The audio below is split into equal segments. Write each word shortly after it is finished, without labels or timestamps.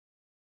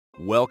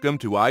Welcome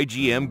to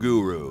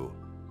igmGuru.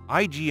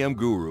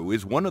 igmGuru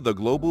is one of the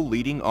global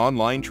leading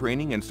online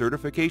training and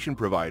certification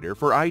provider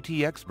for IT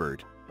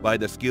expert by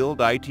the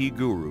skilled IT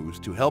gurus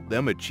to help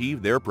them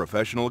achieve their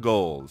professional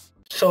goals.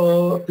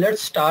 So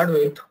let's start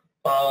with,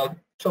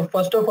 so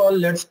first of all,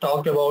 let's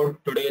talk about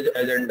today's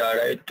agenda,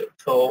 right?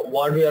 So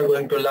what we are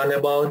going to learn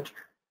about.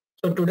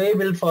 So today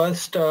we'll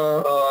first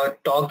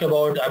talk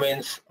about,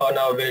 on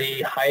a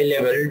very high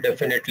level,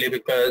 definitely,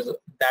 because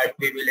that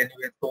we will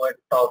anyway go and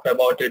talk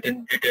about it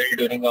in detail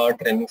during our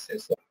training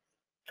session.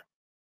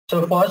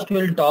 So first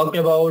we'll talk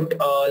about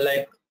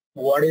like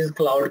what is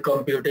cloud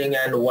computing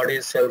and what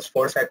is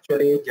Salesforce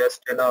actually,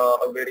 just in a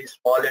very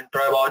small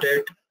intro about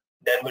it.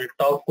 Then we'll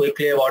talk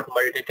quickly about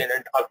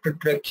multi-tenant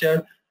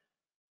architecture.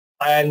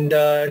 And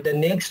the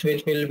next,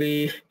 which will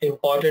be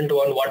important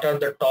one, what are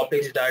the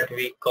topics that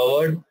we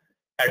covered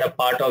at a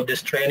part of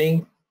this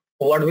training?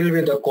 What will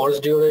be the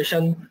course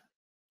duration?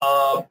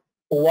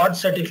 What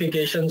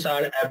certifications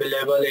are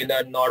available in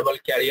a normal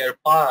career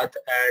path?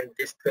 And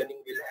this training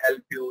will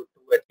help you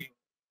to achieve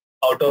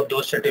out of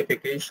those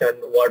certification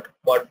what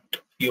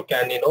you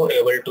can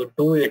able to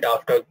do it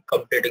after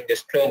completing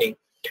this training.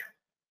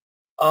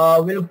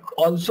 We'll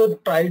also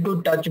try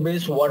to touch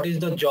base what is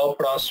the job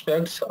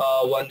prospects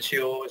once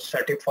you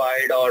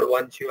certified or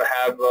once you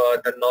have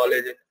the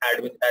knowledge in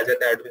admin as an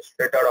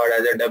administrator or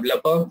as a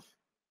developer.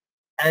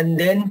 And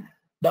then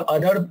the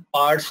other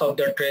parts of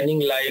the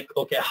training, like,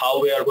 okay,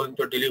 how we are going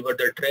to deliver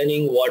the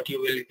training, what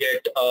you will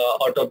get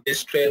out of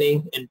this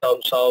training in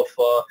terms of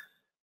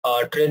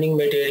training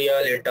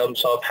material, in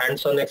terms of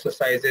hands-on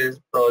exercises,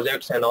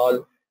 projects and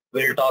all.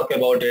 We'll talk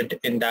about it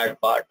in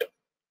that part.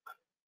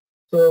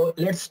 So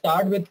let's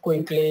start with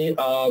quickly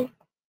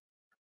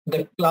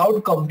the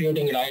cloud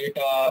computing, right?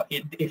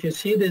 If you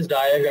see this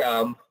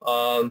diagram,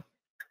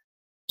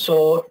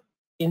 so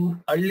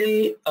in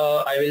early,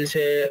 I will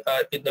say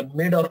in the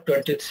mid of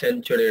 20th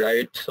century,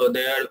 right? So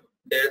there's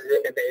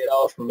an era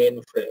of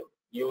mainframe.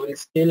 You will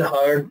still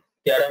heard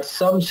there are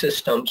some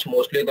systems,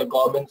 mostly the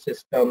government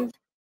systems,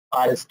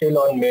 are still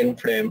on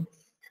mainframe.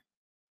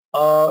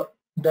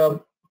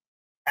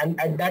 And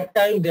at that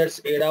time, their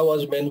era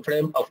was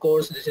mainframe. Of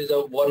course, this is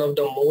one of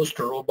the most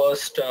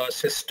robust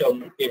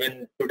system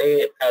even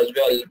today as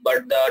well.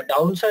 But the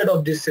downside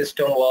of this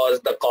system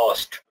was the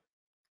cost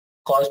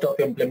of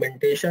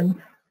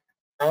implementation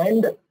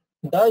and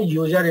the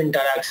user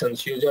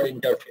interactions, user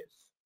interface.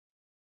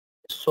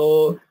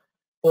 So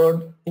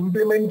for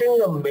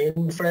implementing a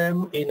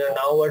mainframe in a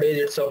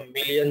nowadays, it's a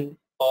million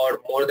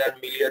or more than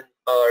 $1 million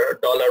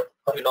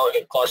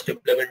in cost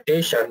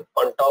implementation.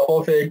 On top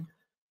of it,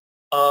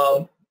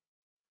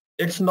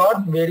 it's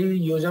not very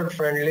user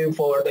friendly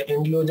for the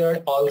end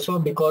user also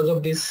because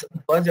of this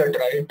budget,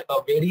 right?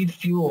 Very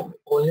few,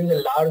 only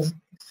the large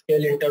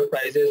scale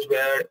enterprises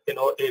were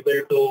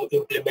able to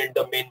implement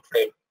the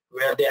mainframe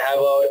where they have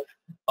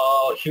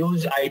a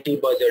huge IT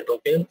budget,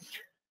 okay?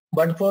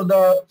 But for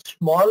the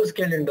small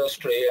scale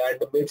industry and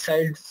the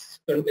mid-sized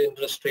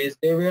industries,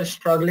 they were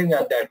struggling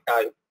at that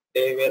time.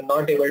 They were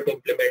not able to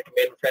implement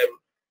mainframe.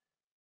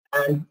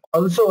 And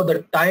also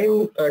the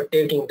time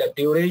taking, the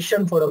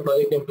duration for a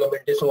project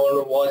implementation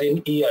was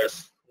in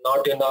years,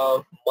 not in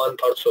a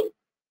month or so.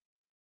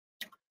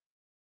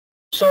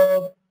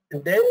 So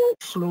then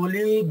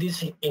slowly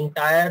this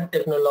entire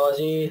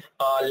technology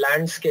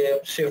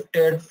landscape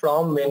shifted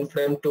from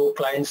mainframe to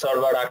client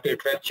server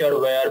architecture,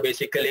 where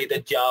basically the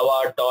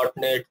Java,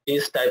 .NET,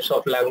 these types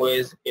of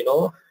language,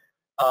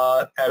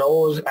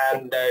 arose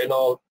and,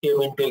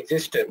 came into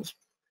existence.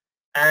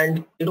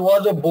 And it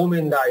was a boom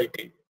in the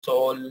IT.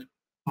 So,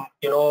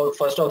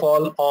 first of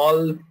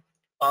all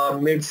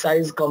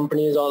mid-sized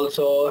companies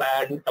also,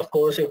 and of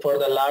course for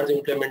the large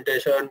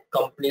implementation,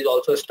 companies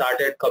also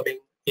started coming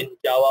in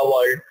Java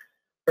world.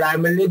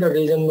 Primarily the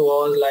reason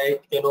was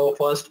like,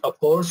 first, of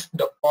course,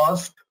 the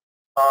cost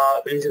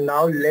is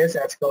now less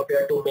as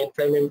compared to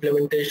mainframe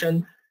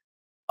implementation.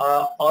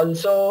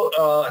 Also,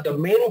 the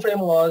mainframe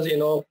was,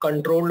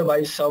 controlled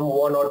by some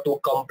one or two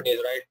companies,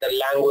 right?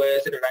 The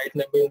language, right?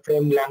 The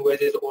mainframe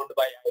language is owned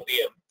by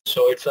IBM.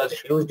 So it's a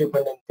huge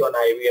dependency on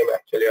IBM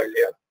actually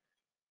earlier.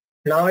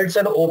 Now it's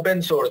an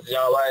open source.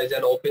 Java is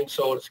an open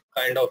source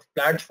kind of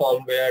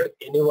platform where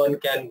anyone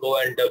can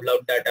go and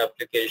develop that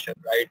application,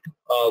 right?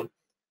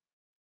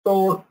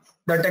 So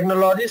the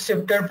technology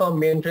shifted from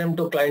mainframe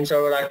to client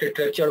server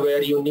architecture,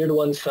 where you need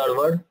one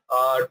server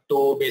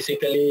to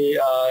basically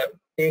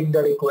take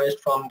the request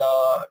from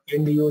the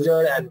end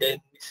user and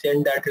then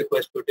send that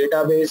request to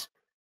database.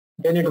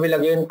 Then it will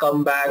again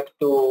come back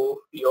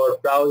to your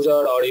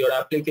browser or your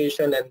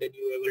application, and then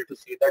you're able to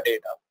see the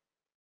data.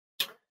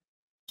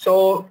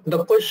 So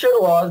the question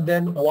was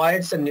then why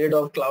it's a need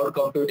of cloud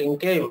computing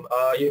came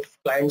if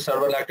client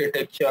server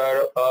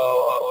architecture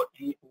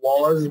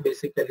was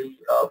basically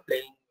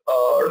playing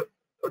or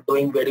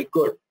doing very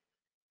good.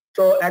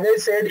 So as I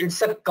said,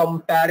 it's a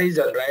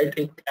comparison, right?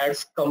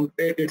 It's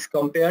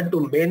compared to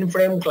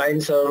mainframe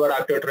client server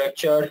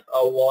architecture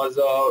was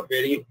a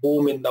very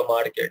boom in the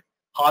market.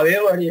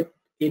 However,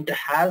 it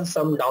has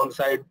some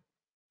downside.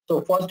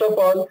 So first of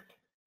all,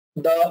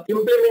 the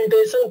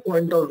implementation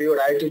point of view,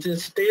 right, it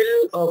is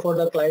still for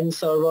the client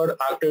server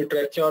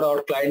architecture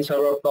or client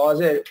server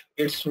project,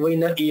 it's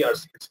in a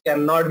years. It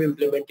cannot be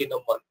implemented in a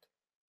month,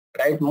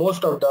 right?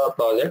 Most of the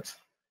projects.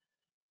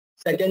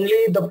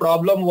 Secondly, the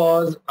problem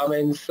was,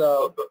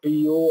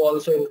 you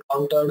also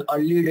encountered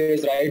early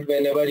days, right?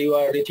 Whenever you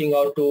are reaching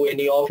out to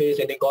any office,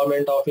 any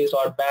government office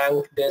or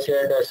bank, they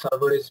said the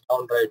server is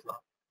down right now.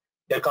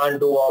 They can't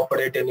do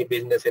operate any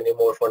business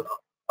anymore for now,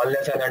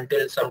 unless and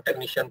until some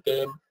technician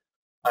came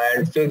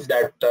and fixed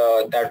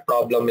that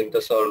problem in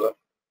the server.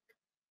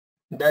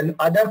 Then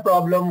other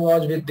problem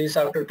was with this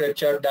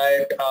architecture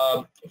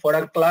that for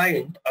a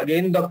client,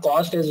 again the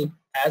cost is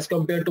as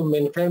compared to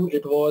mainframe,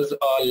 it was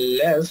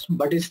less,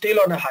 but it's still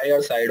on a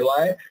higher side.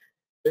 Why?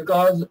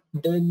 Because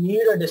they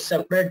need a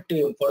separate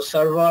team for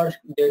server.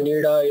 They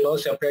need a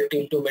separate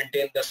team to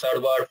maintain the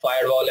server,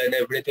 firewall, and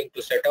everything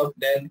to set up.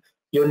 Then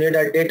you need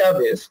a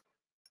database.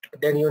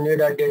 Then you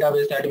need a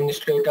database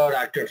administrator,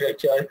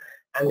 architecture,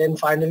 and then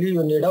finally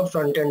you need a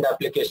front-end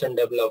application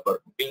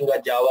developer, being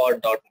a Java or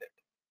 .NET.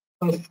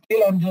 So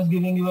still, I'm just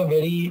giving you a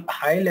very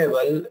high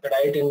level,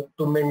 right?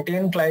 To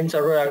maintain client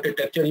server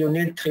architecture, you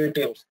need three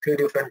teams, three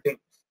different teams,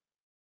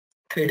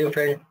 three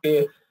different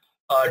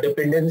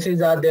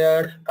dependencies are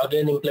there.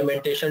 Again,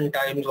 implementation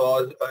times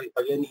was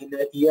again in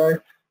a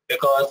year,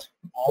 because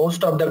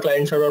most of the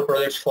client server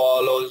projects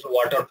follows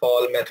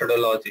waterfall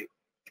methodology.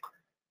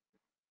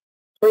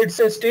 So it's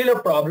still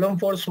a problem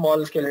for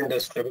small scale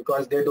industry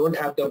because they don't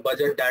have the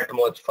budget that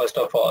much, first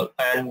of all.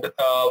 And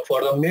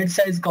for the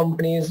mid-sized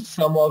companies,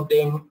 some of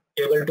them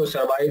able to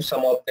survive,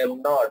 some of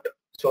them not.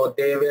 So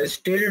they were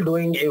still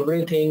doing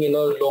everything,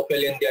 local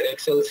in their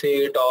Excel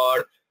sheet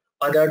or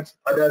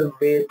other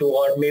way to,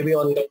 or maybe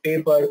on the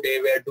paper they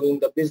were doing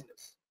the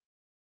business.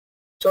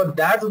 So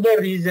that's the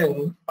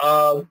reason.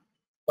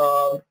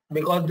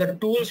 Because the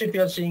tools, if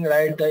you're seeing,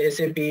 right, the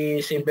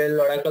SAP, Sibyl,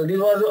 Oracle, this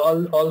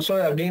was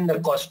also again the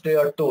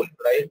costlier tool,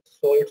 right?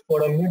 So it's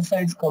for a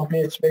mid-sized company,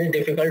 it's very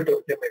difficult to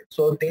implement.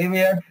 So they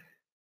were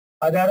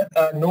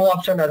no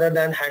option other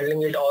than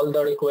handling it all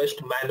the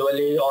request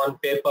manually on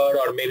paper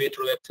or maybe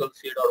through Excel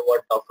sheet or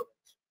Word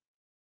documents.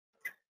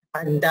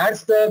 And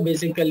that's the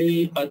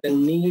basically the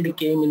need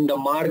came in the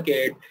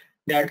market,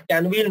 that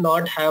can we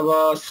not have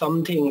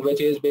something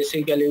which is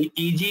basically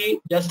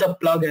easy, just a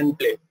plug and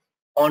play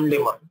on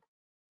demand.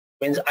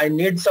 Means I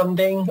need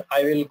something,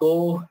 I will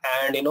go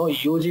and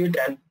use it,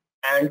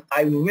 and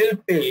I will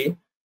pay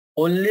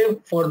only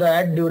for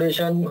that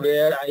duration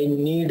where I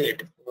need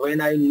it,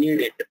 when I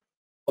need it.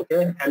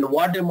 Okay, and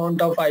what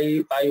amount of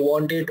I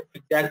want it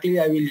exactly,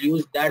 I will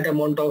use that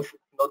amount of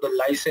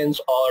the license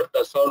or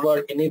the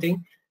server,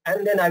 anything,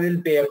 and then I will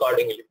pay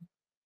accordingly.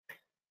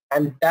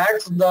 And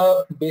that's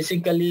the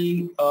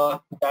basically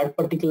that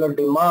particular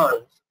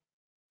demand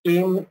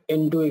came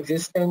into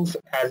existence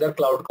as a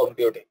cloud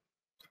computing.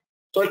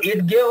 So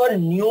it gave a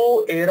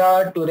new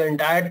era to the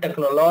entire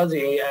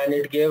technology, and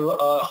it gave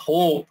a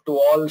hope to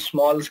all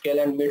small scale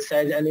and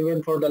mid-size and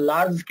even for the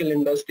large scale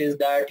industries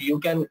that you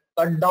can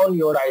cut down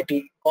your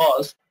IT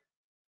cost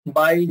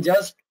by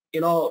just,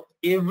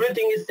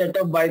 everything is set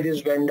up by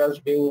these vendors,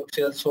 being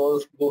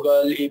Salesforce,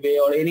 Google, eBay,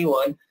 or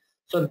anyone.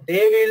 So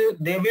they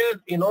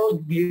will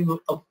give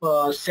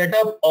set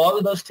up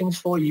all those things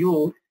for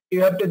you.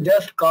 You have to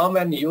just come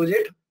and use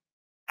it,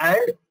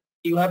 and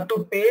you have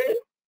to pay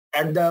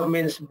at the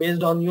means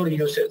based on your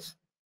uses,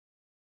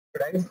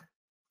 right?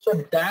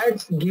 So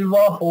that's give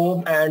a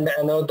hope, and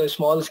the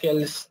small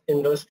scale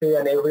industry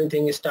and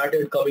everything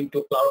started coming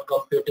to cloud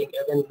computing.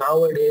 Even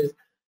nowadays,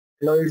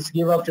 it's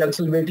give a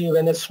flexibility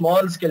when a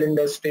small scale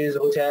industries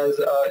which has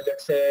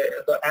let's say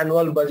the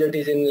annual budget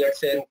is in, let's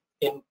say,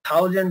 in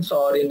thousands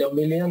or in a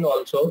million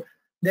also,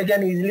 they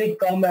can easily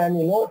come and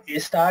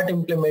start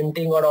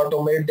implementing or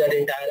automate their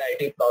entire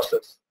IT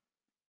process,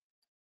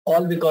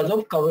 all because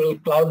of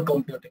cloud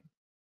computing.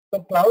 So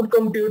cloud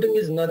computing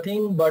is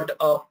nothing but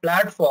a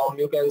platform,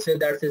 you can say,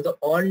 that is the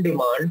on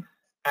demand,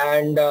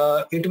 and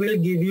it will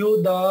give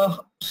you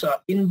the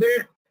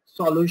inbuilt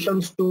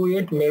solutions to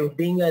it, maybe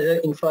being as an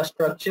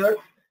infrastructure.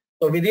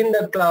 So within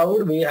the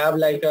cloud, we have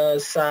like a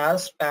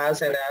SaaS,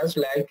 PaaS, and IaaS,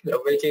 like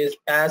which is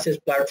PaaS is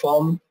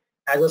platform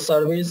as a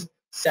service,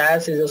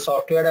 SaaS is a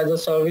software as a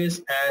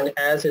service, and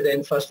IaaS is the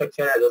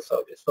infrastructure as a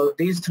service. So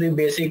these three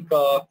basic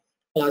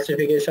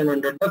classification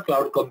under the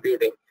cloud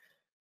computing.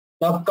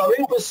 Now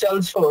coming to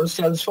Salesforce,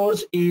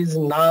 Salesforce is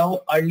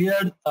now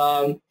earlier,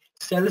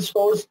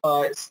 Salesforce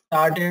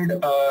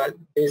started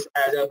this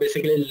as a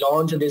basically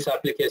launched this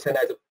application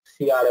as a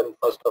CRM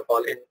first of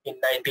all in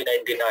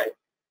 1999.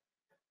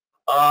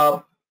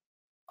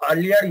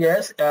 Earlier,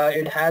 yes,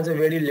 it has a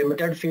very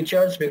limited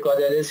features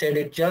because, as I said,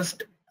 it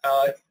just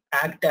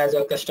act as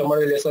a customer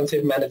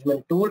relationship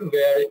management tool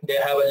where they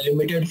have a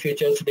limited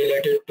features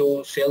related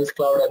to Sales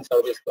Cloud and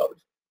Service Cloud.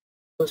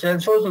 So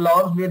Salesforce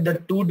launched with the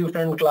two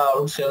different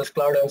clouds, Sales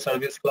Cloud and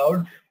Service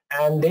Cloud,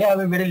 and they have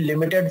a very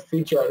limited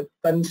feature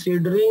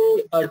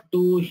considering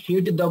to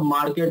hit the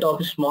market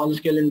of small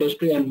scale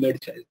industry and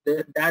mid-size.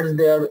 That's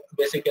their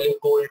basically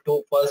goal,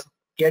 to first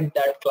get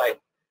that client.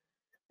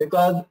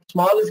 because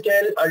small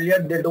scale earlier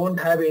they don't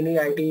have any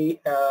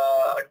IT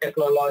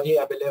technology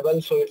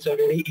available, so it's a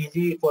very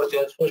easy for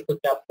Salesforce to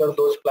capture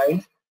those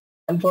clients.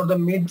 And for the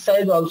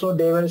mid-size also,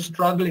 they were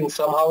struggling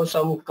somehow.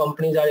 Some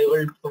companies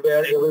were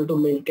able to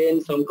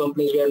maintain, some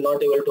companies were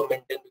not able to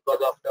maintain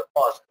because of the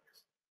cost.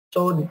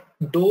 So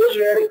those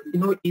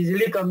were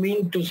easily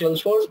coming to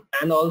Salesforce,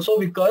 and also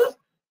because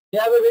they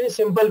have a very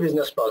simple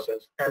business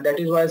process, and that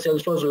is why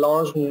Salesforce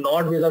launched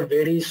not with a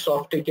very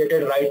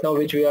sophisticated right now,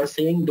 which we are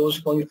seeing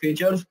those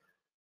features.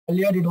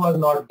 Earlier it was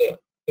not there.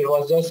 It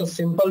was just a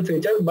simple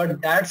feature,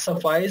 but that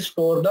sufficed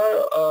for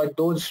the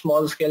those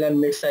small scale and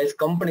mid-sized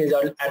companies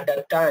at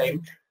that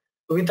time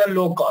with a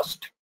low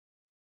cost.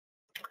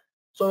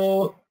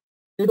 So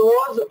it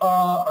was,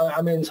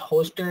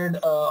 hosted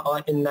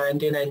in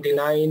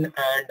 1999,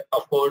 and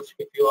of course,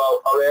 if you are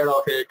aware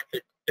of it,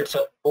 it's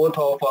a both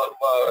of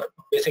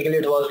basically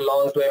it was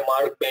launched by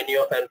Mark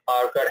Benioff and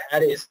Parker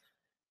Harris,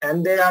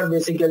 and they are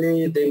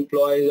basically the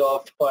employees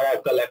of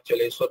Oracle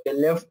actually. So they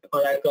left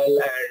Oracle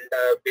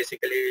and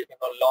basically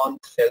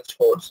launched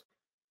Salesforce.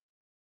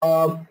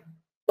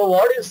 So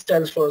what is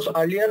Salesforce?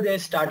 Earlier they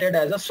started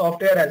as a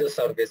software as a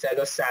service, as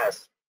a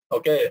SaaS.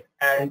 Okay,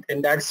 and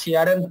in that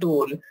CRM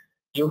tool,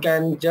 you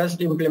can just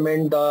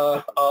implement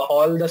the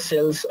all the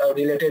sales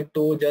related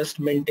to just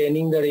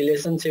maintaining the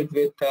relationship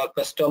with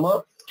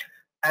customer,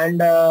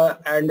 and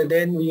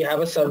then we have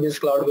a service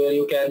cloud where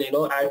you can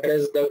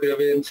address the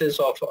grievances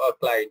of a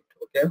client.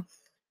 Okay,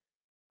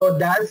 so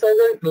that's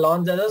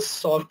launched as a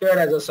software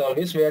as a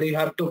service where you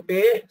have to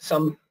pay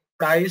some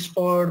price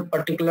for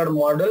particular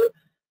model,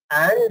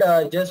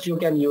 and just you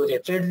can use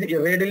it. So it's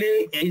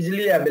readily,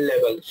 easily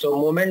available. So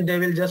moment they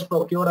will just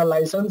procure a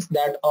license,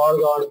 that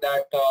or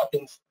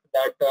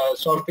that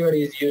software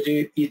is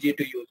easy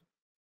to use.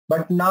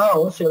 But now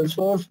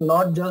Salesforce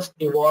not just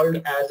evolved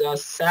as a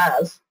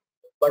SaaS,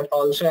 but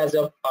also as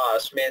a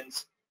PaaS,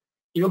 means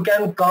you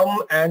can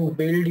come and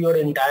build your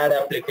entire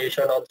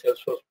application on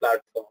Salesforce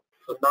platform.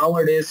 So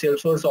nowadays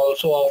Salesforce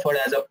also offered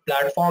as a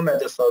platform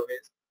as a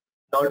service,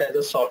 not as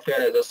a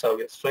software as a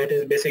service. So it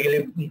is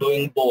basically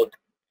doing both.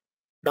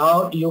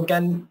 Now you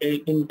can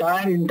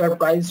entire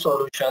enterprise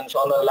solutions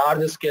on a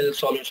large scale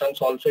solutions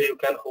also you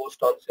can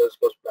host on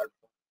Salesforce platform.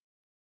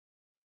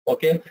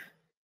 Okay,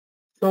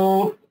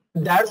 so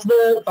that's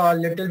the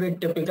little bit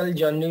typical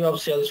journey of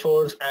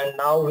Salesforce, and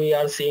now we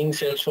are seeing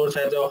Salesforce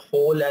as a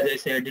whole. As I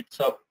said,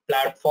 it's a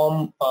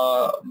platform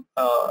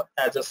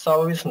as a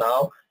service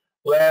now,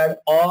 where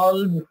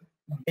all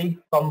big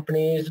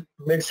companies,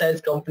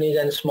 mid-sized companies,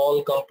 and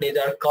small companies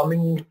are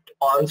coming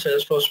on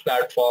Salesforce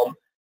platform,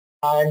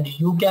 and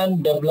you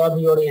can develop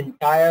your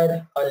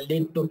entire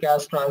lead to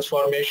cash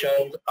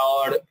transformation,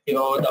 or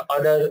the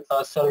other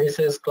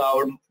services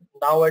cloud.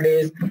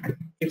 Nowadays,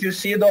 if you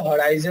see the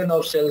horizon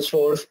of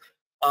Salesforce,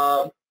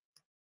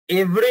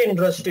 every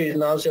industry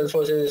now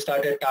Salesforce has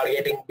started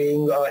targeting,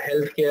 being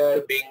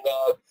healthcare, being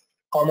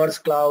commerce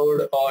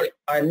cloud,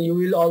 and you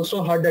will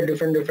also heard the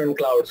different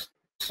clouds.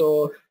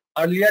 So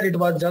earlier it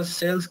was just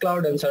sales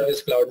cloud and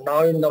service cloud.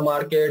 Now in the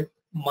market,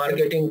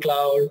 marketing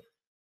cloud,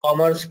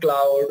 commerce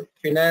cloud,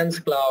 finance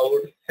cloud,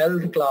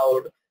 health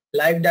cloud,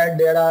 like that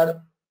there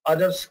are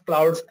other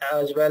clouds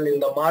as well in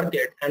the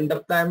market, and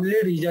the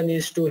primary reason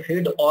is to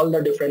hit all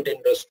the different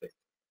industries,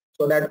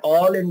 so that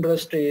all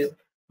industries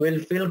will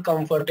feel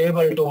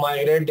comfortable to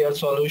migrate their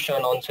solution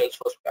on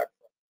Salesforce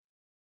platform.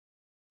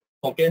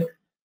 Okay.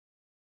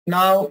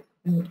 Now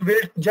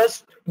we'll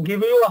just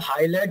give you a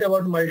highlight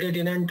about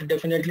multi-tenant.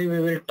 Definitely we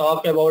will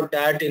talk about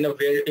that in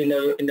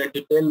a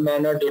detailed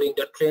manner during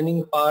the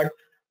training part.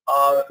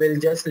 We'll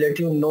just let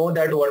you know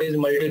that what is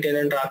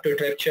multi-tenant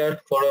architecture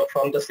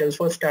from the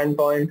Salesforce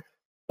standpoint.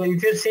 So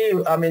if you see,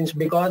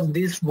 because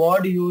this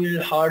word you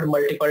will heard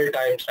multiple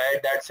times, right?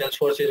 That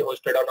Salesforce is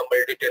hosted on a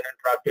multi-tenant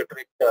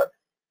architecture.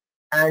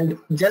 And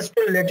just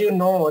to let you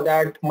know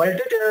that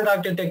multi-tenant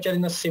architecture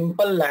in a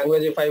simple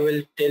language, if I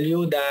will tell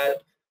you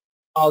that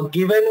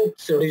given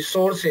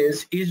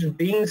resources is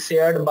being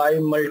shared by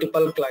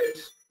multiple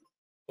clients.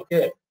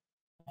 Okay,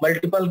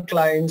 multiple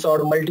clients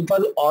or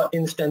multiple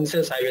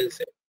instances, I will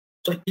say.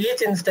 So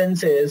each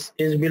instances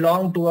is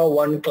belong to a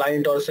one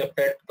client or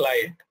separate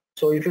client.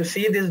 So if you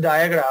see this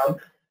diagram,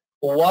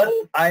 one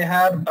I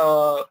have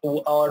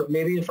or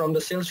maybe from the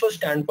Salesforce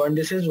standpoint,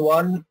 this is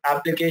one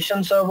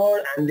application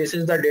server and this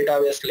is the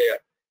database layer.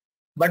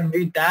 But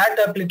with that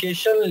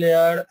application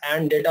layer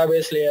and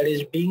database layer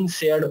is being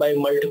shared by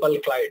multiple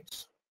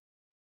clients,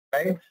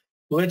 right?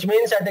 Which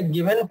means at a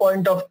given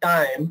point of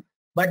time,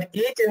 but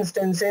each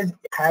instance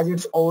has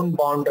its own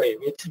boundary,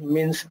 which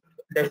means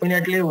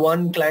definitely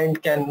one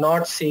client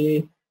cannot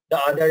see the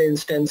other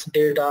instance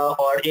data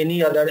or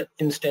any other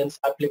instance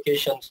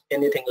applications,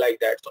 anything like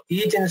that. So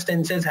each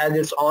instance has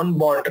its own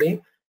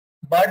boundary,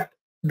 but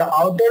the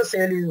outer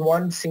shell is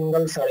one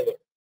single server.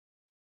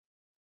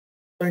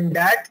 So in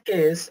that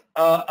case,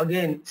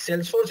 again,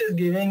 Salesforce is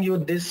giving you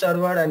this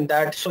server and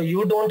that, so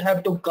you don't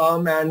have to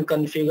come and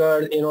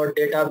configure,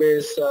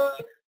 database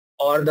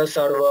or the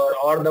server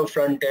or the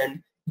front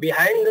end.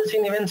 behind the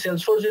scene, even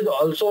Salesforce is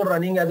also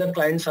running as a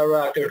client server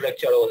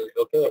architecture only.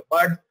 Okay,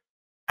 but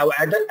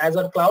as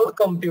a cloud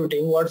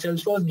computing, what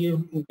Salesforce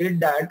did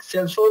that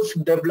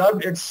Salesforce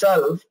developed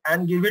itself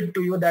and give it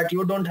to you that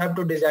you don't have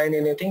to design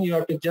anything. You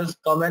have to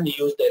just come and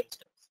use the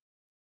instance.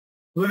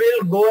 We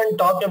will go and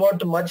talk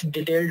about much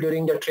detail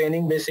during the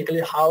training,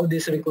 basically how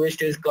this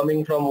request is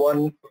coming from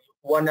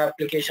one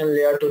application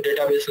layer to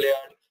database layer,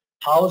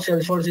 how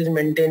Salesforce is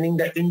maintaining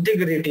the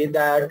integrity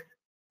that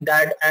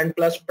and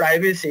plus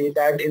privacy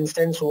that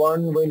instance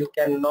 1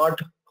 cannot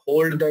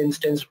hold the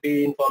instance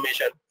B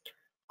information,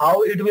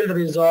 how it will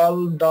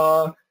resolve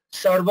the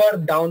server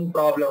down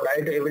problem,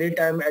 right? Every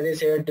time, as I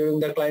said, during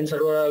the client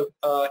server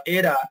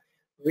era,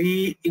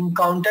 we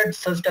encountered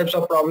such types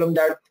of problem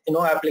that, you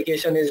know,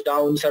 application is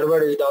down,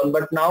 server is down,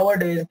 but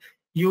nowadays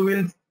you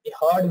will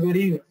heard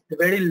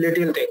very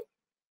little thing.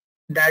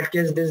 That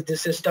case,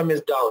 this system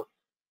is down.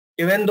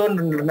 Even though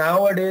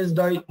nowadays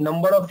the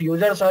number of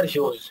users are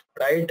huge,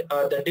 right?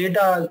 The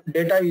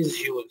data is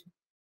huge.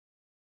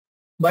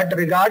 But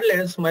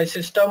regardless, my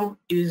system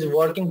is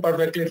working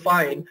perfectly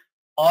fine,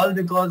 all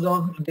because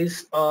of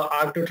this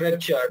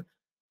architecture.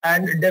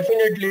 And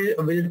definitely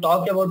we'll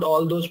talk about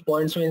all those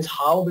points, means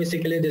how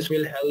basically this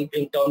will help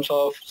in terms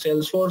of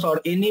Salesforce or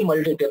any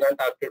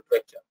multi-tenant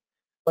architecture.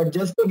 But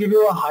just to give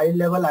you a high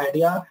level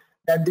idea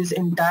that this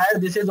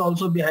is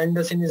also behind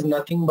the scene is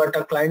nothing but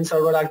a client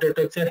server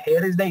architecture.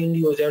 Here is the end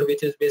user,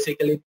 which is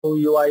basically through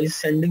UI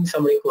sending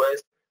some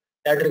request.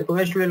 That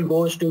request will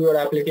goes to your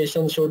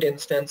application suite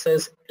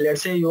instances.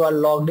 Let's say you are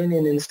logged in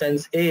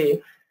instance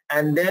A,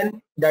 and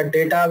then that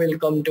data will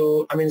come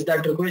to,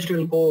 that request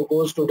will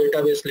goes to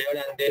database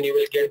layer, and then you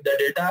will get the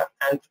data,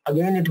 and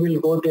again it will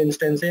go to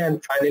instance A,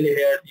 and finally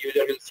here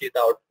user will see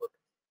the output.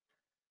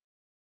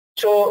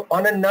 So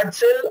on a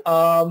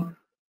nutshell,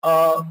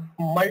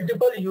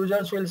 multiple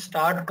users will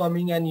start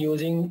coming and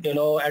using,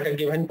 at a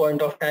given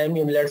point of time.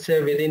 Let's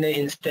say within an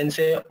instance,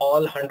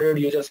 all 100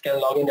 users can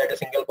log in at a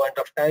single point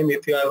of time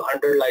if you have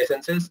 100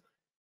 licenses.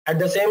 At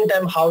the same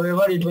time,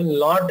 however, it will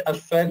not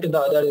affect the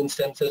other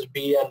instances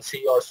B and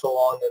C or so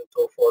on and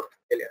so forth.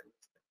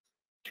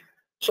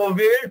 So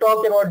we will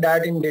talk about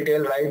that in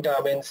detail, right?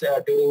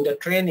 During the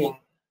training,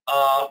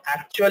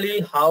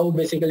 actually how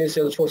basically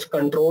Salesforce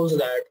controls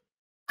that,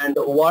 and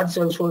what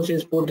Salesforce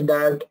is put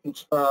that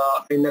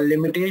in a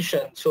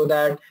limitation so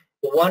that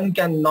one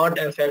cannot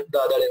affect the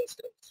other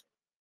instance.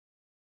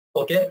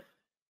 Okay,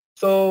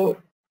 so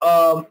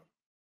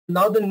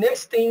now the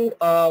next thing,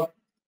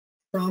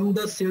 from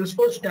the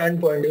Salesforce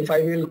standpoint, if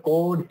I will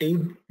go deep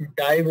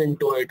dive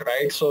into it,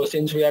 right? So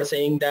since we are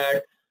saying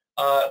that,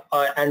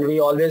 and we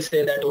always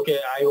say that, okay,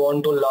 I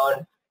want to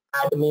learn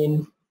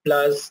admin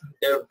plus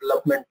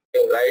development,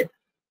 right?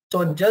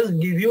 So just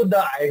give you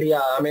the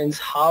idea,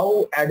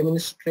 how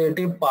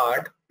administrative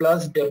part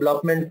plus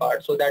development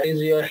part. So that is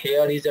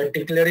here is a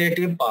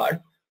declarative part,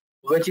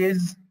 which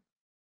is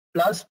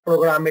plus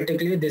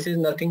programmatically, this is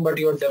nothing but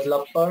your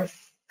developer,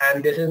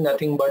 and this is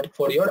nothing but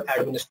for your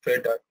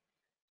administrator.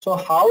 So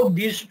how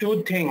these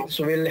two things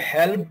will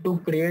help to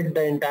create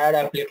the entire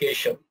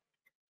application.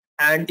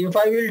 And if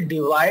I will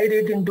divide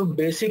it into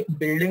basic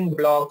building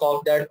block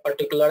of that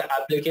particular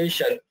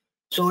application,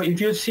 so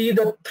if you see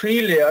the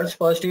 3 layers,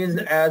 first is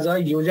as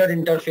a user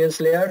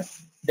interface layer,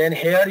 then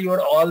here your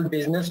all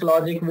business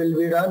logic will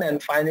be run,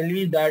 and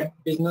finally that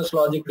business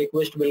logic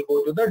request will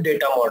go to the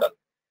data model.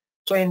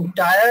 So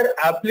entire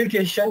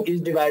application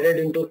is divided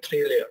into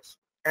 3 layers,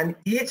 and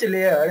each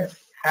layer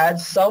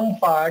has some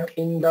part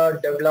in the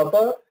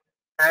developer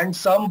and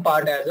some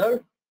part as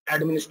an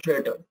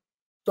administrator.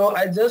 So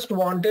I just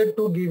wanted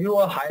to give you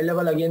a high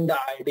level again the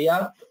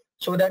idea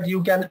so that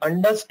you can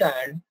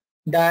understand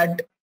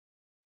that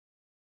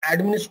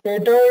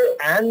administrator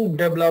and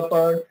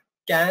developer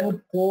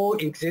can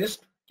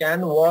coexist,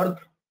 can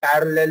work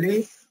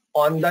parallelly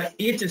on the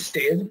each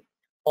stage.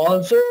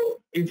 Also,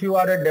 if you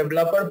are a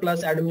developer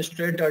plus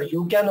administrator,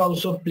 you can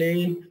also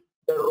play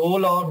the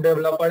role of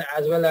developer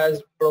as well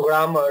as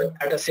programmer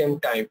at the same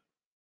time.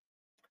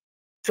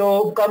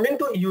 So coming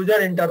to user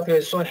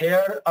interface, so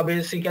here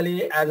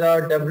basically as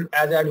an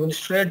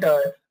administrator,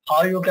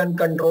 how you can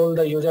control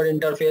the user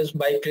interface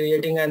by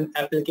creating an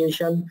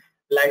application,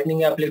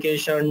 lightning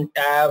application,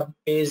 tab,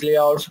 page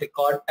layouts,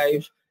 record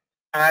types,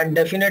 and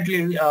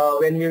definitely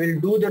when we will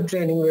do the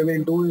training, we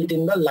will do it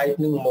in the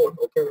lightning mode.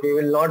 Okay, we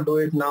will not do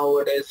it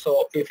nowadays.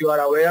 So if you are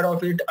aware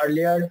of it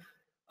earlier,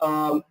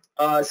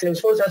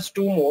 Salesforce has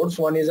 2 modes.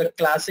 One is a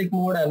classic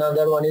mode,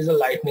 another one is a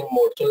lightning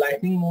mode. So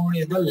lightning mode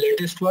is the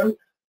latest one.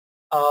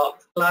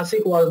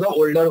 Classic was the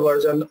older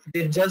version.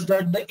 It's just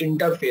that the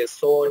interface.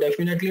 So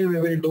definitely we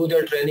will do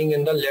the training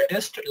in the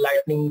latest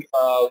lightning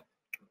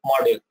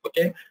model.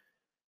 Okay.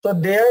 So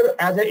there,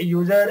 as a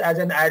user, as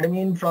an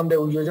admin from the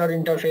user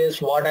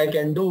interface, what I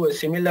can do is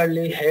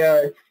similarly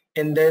here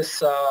in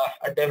this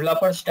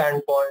developer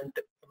standpoint,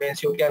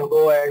 means you can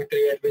go and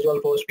create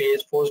Visual Force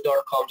page,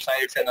 force.com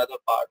sites and other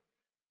part.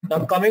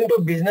 Now coming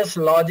to business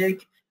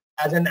logic,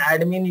 as an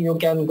admin, you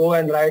can go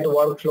and write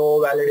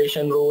workflow,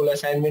 validation rule,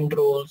 assignment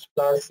rules,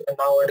 plus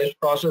nowadays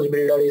process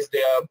builder is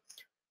there.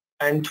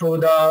 and through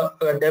the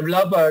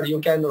developer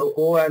you can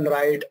go and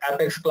write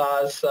Apex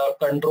class,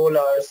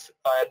 controllers,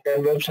 and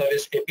then web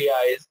service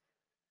APIs.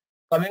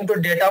 Coming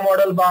to data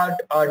model part,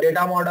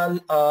 data model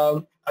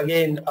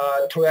again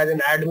through as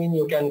an admin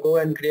you can go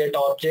and create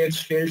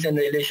objects, fields, and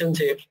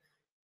relationships.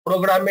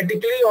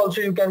 Programmatically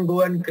also you can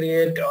go and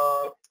create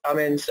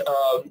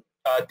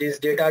these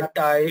data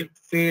type,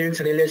 fields,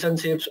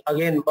 relationships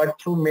again,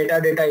 but through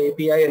metadata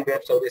API and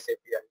web service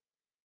API.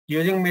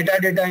 Using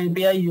metadata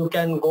API you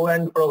can go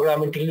and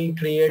programmatically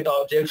create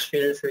objects,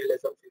 fields,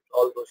 relationships,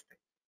 all those things.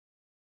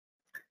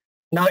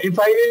 Now, if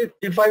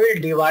I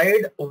will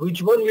divide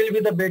which one will be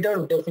the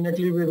better,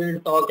 definitely we will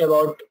talk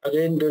about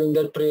again during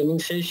the training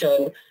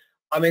session.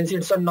 I mean,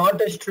 it's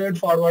not a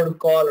straightforward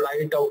call,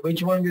 right? Of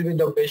which one will be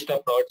the best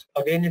approach.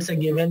 Again, it's a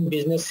given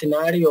business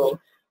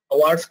scenario.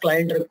 What's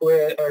client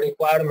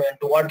requirement?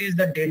 What is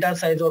the data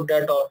size of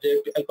that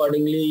object?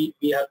 Accordingly,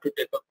 we have to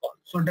take a call.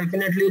 So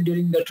definitely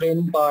during the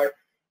training part,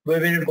 we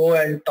will go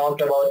and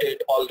talk about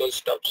it, all those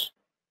stuffs.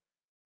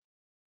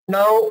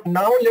 Now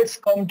let's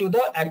come to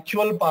the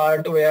actual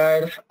part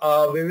where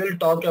we will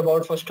talk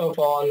about, first of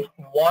all,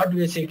 what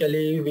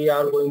basically we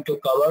are going to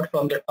cover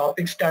from the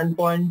topic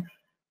standpoint,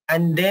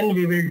 and then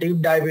we will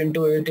deep dive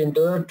into it into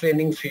the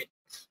training features.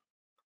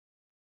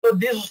 So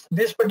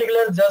this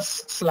particular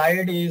just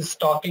slide is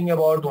talking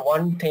about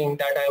one thing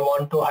that I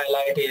want to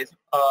highlight is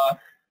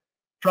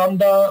from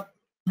the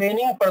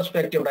training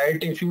perspective,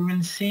 right? If you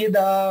will see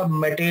the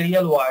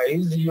material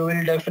wise, you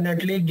will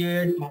definitely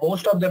get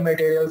most of the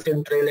materials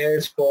in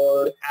Trailheads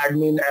for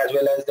admin as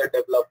well as the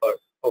developer.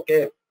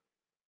 Okay.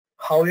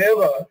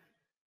 However,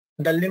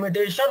 the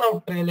limitation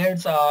of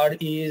Trailheads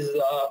is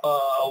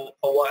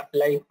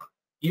like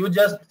you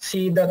just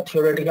see the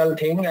theoretical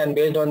thing, and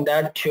based on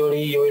that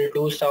theory, you will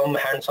do some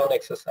hands-on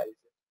exercises.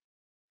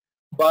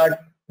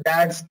 But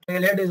that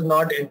Trailhead is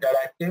not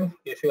interactive.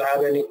 If you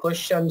have any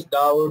questions,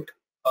 doubt,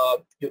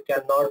 you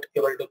cannot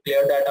able to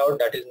clear that out.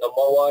 That is number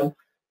one.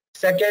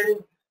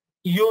 Second,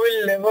 you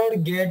will never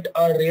get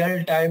a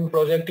real-time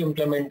project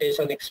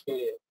implementation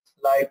experience,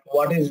 like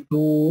what is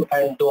do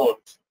and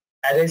don't.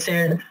 As I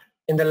said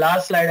in the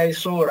last slide I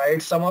saw,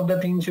 right, some of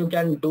the things you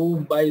can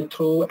do by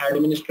through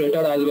administrator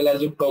as well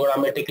as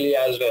programmatically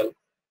as well.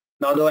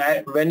 Now,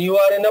 when you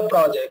are in a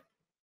project,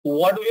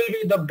 what will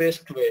be the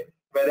best way?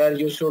 Whether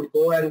you should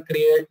go and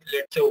create,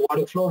 let's say,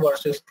 workflow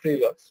versus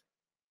triggers.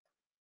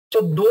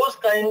 So those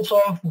kinds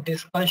of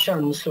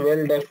discussions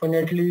will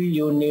definitely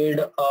you need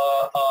a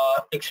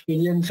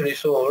experienced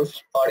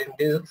resource, or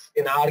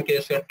in our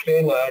case a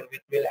trainer,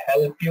 which will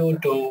help you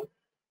to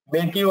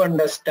make you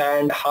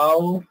understand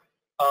how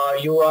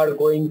you are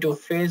going to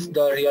face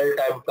the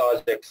real-time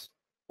projects.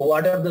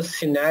 What are the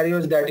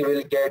scenarios that you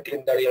will get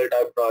in the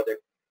real-time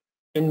project?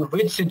 In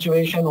which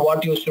situation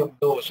what you should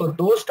do? So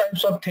those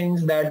types of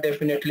things that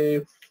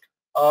definitely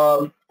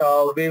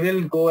we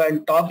will go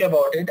and talk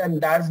about it, and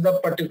that's the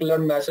particular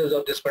message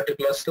of this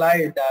particular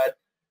slide. That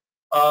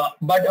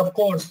but of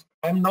course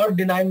I'm not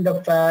denying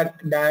the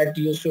fact that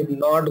you should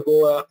not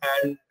go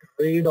and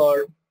read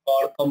or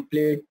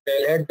complete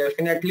Trailhead.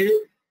 Definitely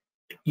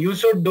you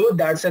should do.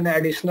 That's an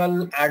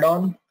additional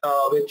add-on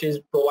which is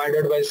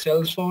provided by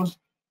Salesforce.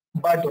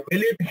 But will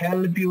it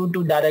help you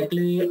to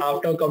directly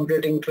after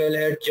completing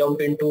Trailhead jump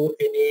into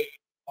any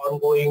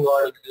ongoing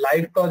or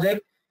live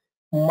project?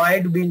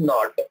 Might be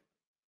not.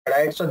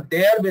 Right, so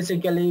there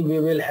basically we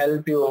will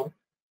help you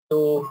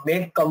to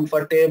make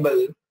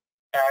comfortable,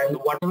 and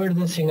whatever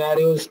the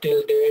scenarios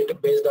till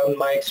date based on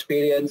my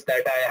experience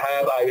that I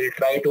have, I will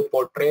try to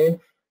portray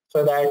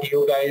so that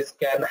you guys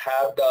can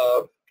have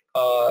the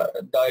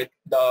I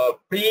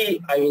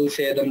will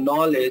say the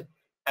knowledge,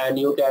 and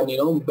you can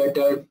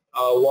better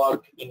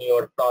work in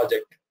your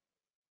project.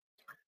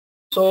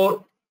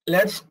 So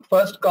let's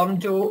first come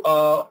to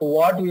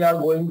what we are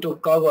going to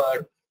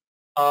cover.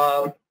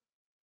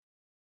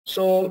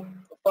 So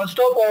first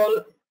of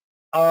all,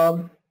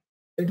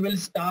 it will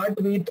start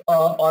with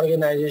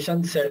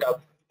organization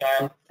setup.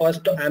 And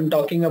first I'm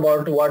talking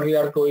about what we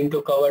are going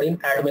to cover in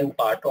admin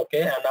part,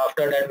 okay? And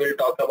after that we'll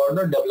talk about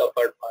the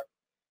developer part.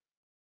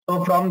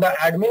 So from the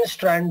admin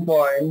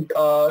standpoint,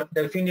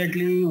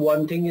 definitely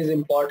one thing is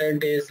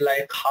important is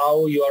like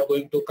how you are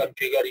going to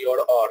configure your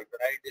org,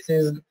 right? This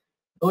is,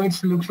 though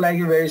it looks like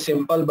very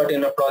simple, but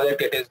in a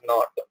project it is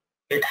not.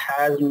 It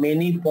has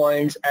many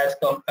points as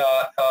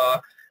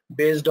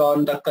based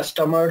on the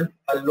customer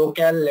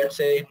local, let's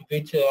say in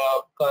which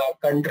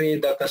country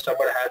the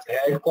customer has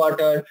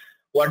headquarters,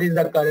 what is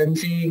the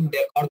currency,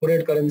 the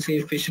corporate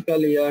currency, fiscal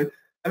year.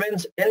 I mean,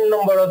 n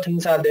number of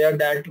things are there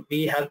that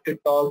we have to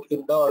talk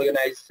in the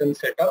organization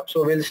setup.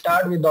 So we'll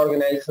start with the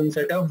organization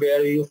setup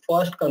where you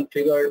first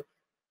configure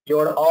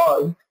your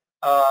org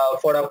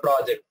for a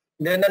project.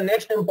 Then the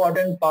next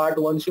important part,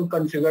 once you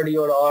configured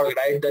your org,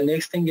 right, the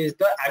next thing is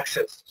the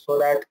access, so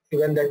that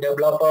even the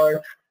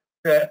developer,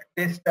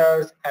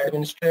 testers,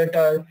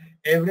 administrator,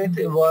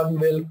 everyone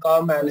will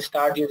come and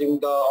start using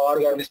the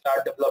org and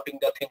start developing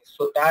the things.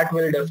 So that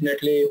will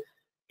definitely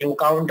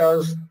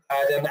encounters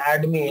as an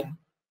admin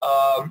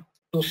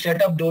to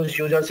set up those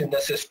users in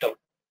the system.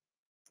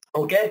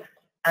 Okay.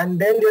 And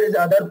then there is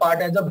other part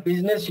as a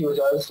business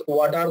users.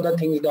 What are the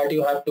things that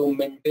you have to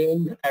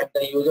maintain at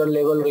the user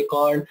level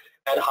record,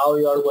 and how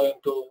you are going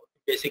to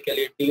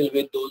basically deal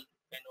with those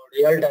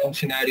real-time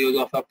scenarios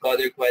of a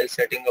project while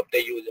setting up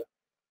the user.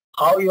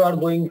 How you are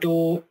going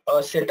to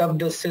set up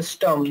the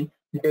system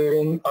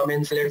during,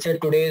 let's say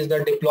today is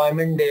the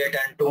deployment date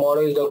and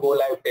tomorrow is the go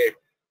live date.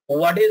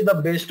 What is the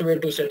best way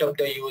to set up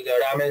the user?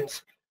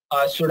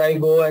 Should I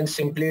go and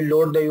simply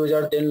load the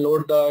user, then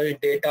load the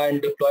data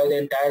and deploy the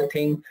entire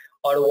thing?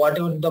 Or what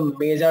is the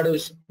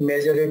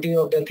majority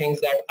of the things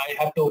that I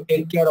have to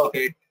take care of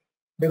it?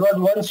 Because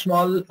one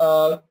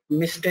small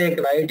mistake,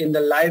 right, in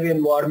the live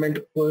environment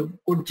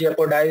could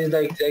jeopardize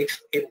the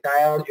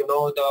entire,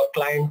 the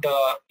client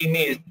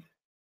image,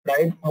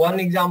 right? One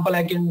example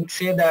I can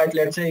say that,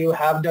 let's say you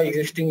have the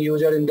existing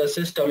user in the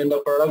system in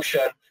the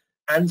production,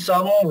 and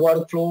some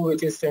workflow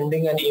which is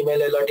sending an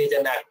email alert is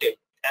inactive.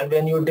 And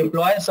when you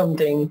deploy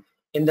something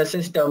in the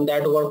system,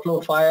 that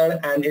workflow fire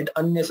and it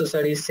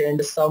unnecessarily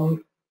sends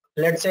some,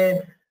 let's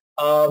say,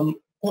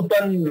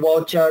 coupon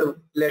voucher.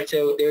 Let's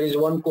say there is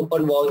one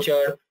coupon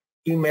voucher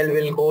email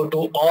will go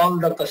to all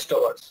the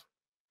customers.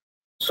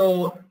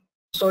 So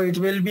it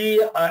will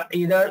be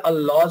either a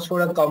loss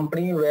for a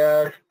company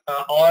where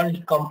all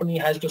company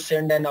has to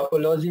send an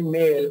apology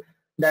mail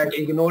that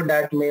ignore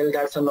that mail,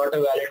 that's not a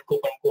valid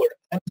coupon code.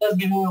 I'm just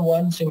giving you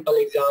one simple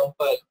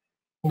example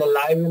in the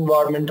live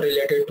environment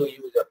related to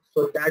user.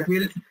 So that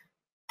will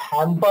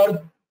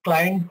hamper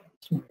client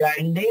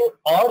branding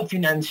or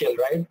financial,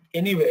 right?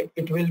 Anyway,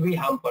 it will be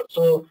hampered.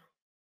 So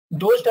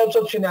those types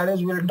of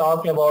scenarios we'll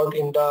talk about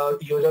in the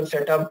user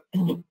setup.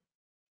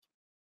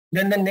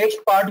 Then the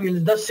next part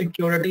is the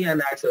security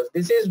and access.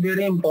 This is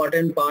very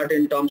important part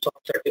in terms of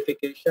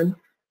certification,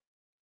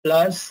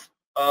 plus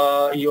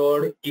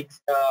your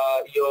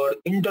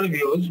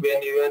interviews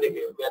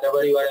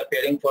whenever you are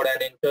appearing for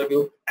an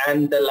interview,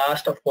 and the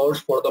last of course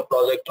for the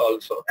project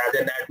also.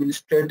 As an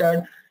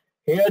administrator,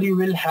 here you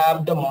will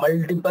have the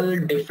multiple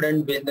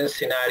different business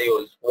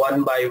scenarios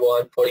one by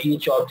one. For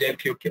each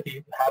object you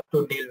have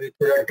to deal with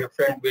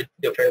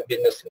different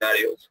business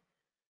scenarios.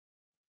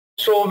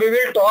 So we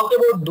will talk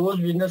about those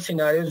business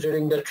scenarios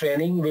during the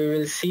training. We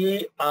will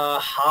see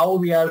how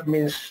we are,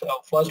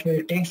 first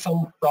we'll take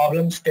some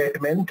problem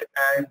statement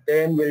and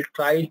then we'll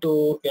try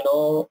to,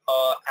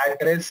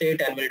 address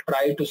it, and we'll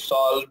try to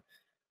solve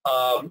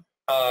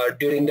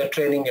during the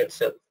training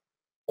itself.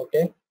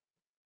 Okay.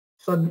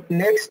 So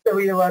next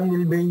one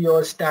will be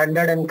your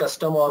standard and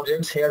custom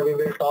objects. Here we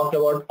will talk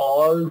about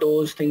all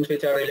those things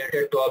which are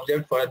related to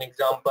object. For an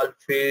example,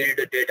 field,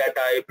 data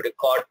type,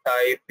 record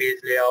type, page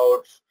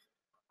layouts,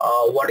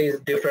 what is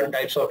different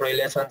types of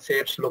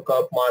relationships,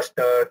 lookup,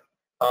 master,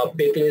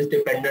 pick list,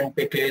 dependent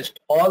pick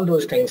list, all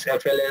those things,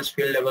 FLS,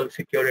 field level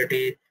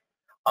security,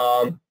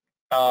 all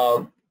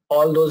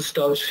those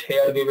stuffs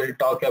here we will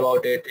talk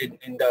about it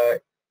in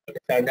the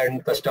standard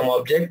and custom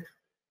object.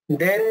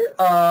 Then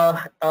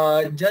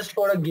just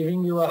for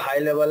giving you a high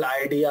level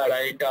idea,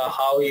 right,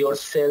 how your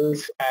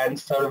sales and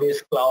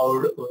service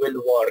cloud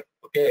will work.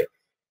 Okay.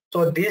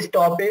 So these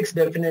topics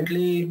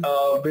definitely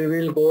we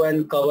will go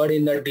and cover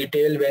in the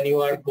detail when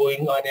you are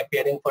going on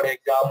appearing for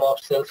exam of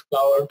Sales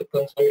Cloud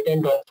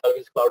Consultant or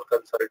Service Cloud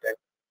Consultant.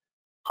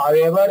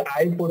 However,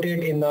 I put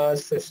it in a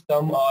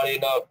system or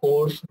in a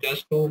course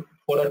just for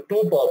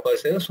two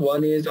purposes.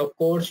 One is, of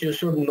course, you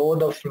should know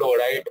the flow,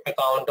 right?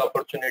 Account,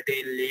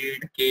 opportunity,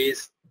 lead,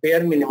 case,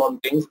 bare minimum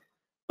things,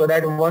 so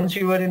that once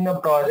you are in a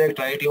project,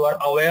 right, you are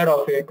aware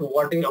of it.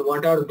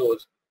 What are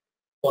those?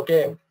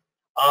 Okay.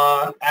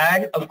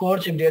 And of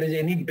course, if there is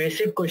any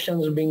basic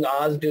questions being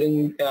asked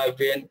during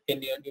when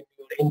in your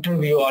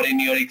interview or in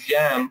your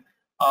exam,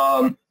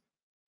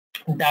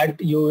 that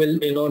you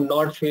will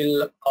not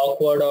feel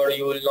awkward, or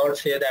you will not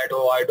say that,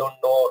 oh, I don't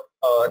know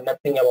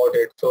nothing about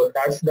it. So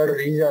that's the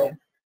reason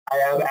I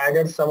have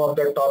added some of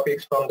the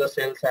topics from the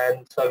Sales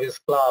and Service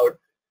Cloud.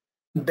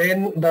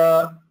 Then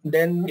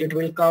it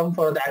will come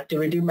for the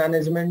activity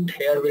management.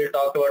 Here we'll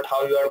talk about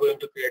how you are going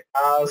to create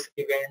tasks,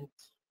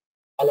 events,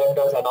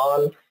 calendars and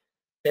all.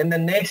 Then the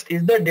next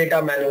is the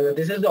data management.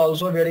 This is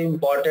also very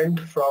important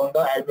from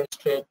the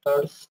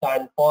administrator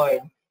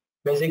standpoint.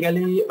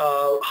 Basically,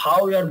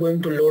 how we are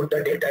going to load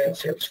the data in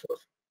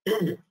Salesforce.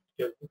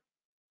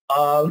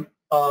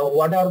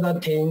 What are the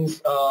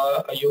things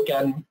you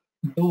can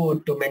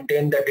do to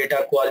maintain the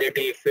data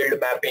quality, field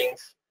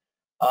mappings,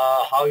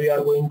 how you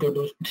are going to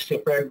do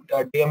separate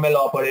DML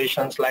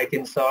operations like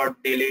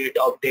insert, delete,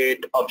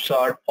 update,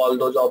 upsort, all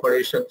those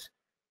operations.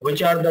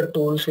 Which are the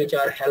tools which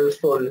are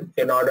helpful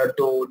in order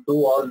to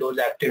do all those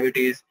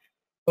activities.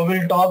 So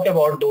we'll talk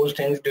about those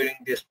things during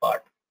this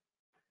part.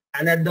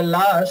 And at the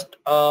last,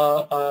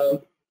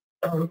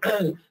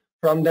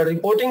 from the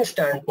reporting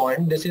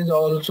standpoint, this is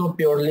also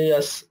purely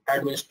an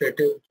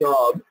administrative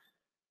job.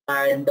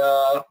 And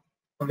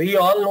we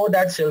all know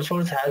that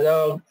Salesforce has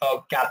a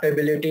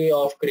capability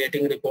of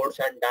creating reports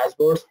and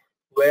dashboards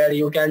where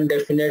you can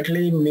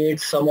definitely meet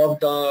some of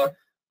the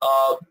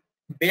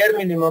bare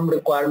minimum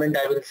requirement,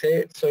 I will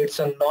say. So it's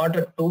not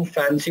a too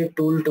fancy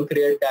tool to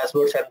create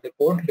dashboards and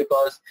report,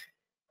 because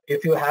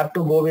if you have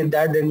to go with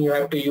that, then you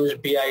have to use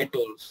BI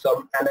tools,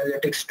 some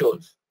analytics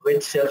tools, which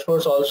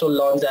Salesforce also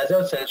launched as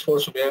a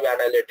Salesforce Web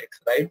Analytics,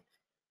 right?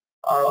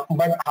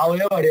 But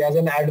however, as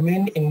an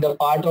admin in the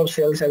part of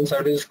Sales and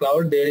Service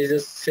Cloud, there is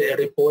a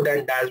report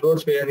and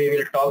dashboards where we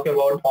will talk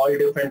about all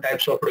different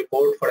types of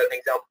report. For an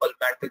example,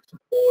 matrix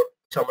report,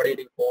 summary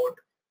report,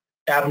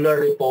 tabular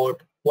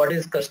report, what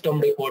is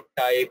custom report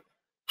type,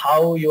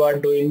 how you are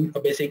doing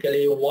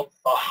basically,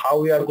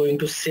 how you are going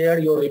to share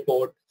your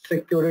report,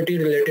 security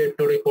related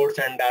to reports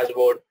and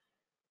dashboard.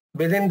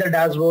 Within the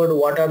dashboard,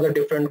 what are the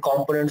different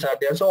components are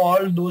there? So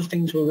all those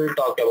things we will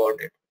talk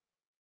about it.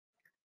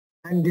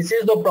 And this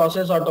is the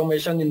process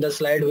automation in the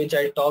slide which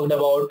I talked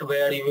about,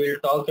 where you will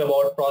talk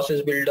about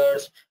process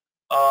builders,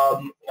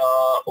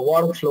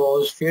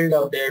 workflows, field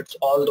updates,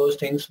 all those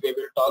things we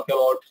will talk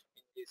about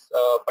in this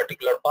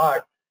particular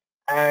part.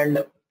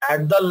 And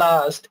at the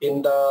last,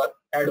 in the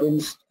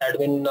admin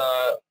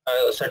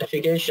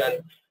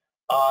certification,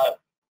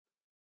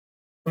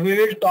 we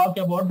will talk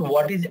about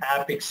what is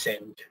App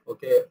Exchange,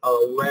 okay,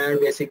 where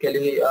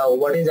basically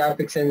what is App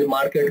Exchange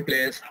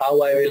marketplace,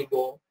 how I will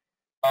go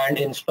and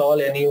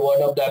install any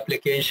one of the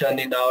application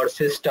in our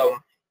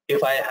system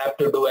if I have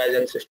to do as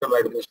a system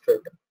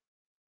administrator.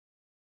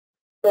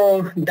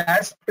 So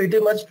that's pretty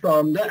much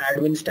from the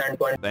admin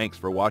standpoint. Thanks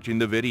for watching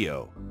the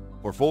video.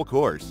 For full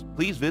course,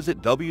 please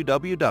visit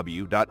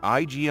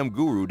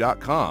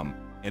www.igmguru.com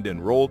and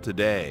enroll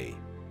today.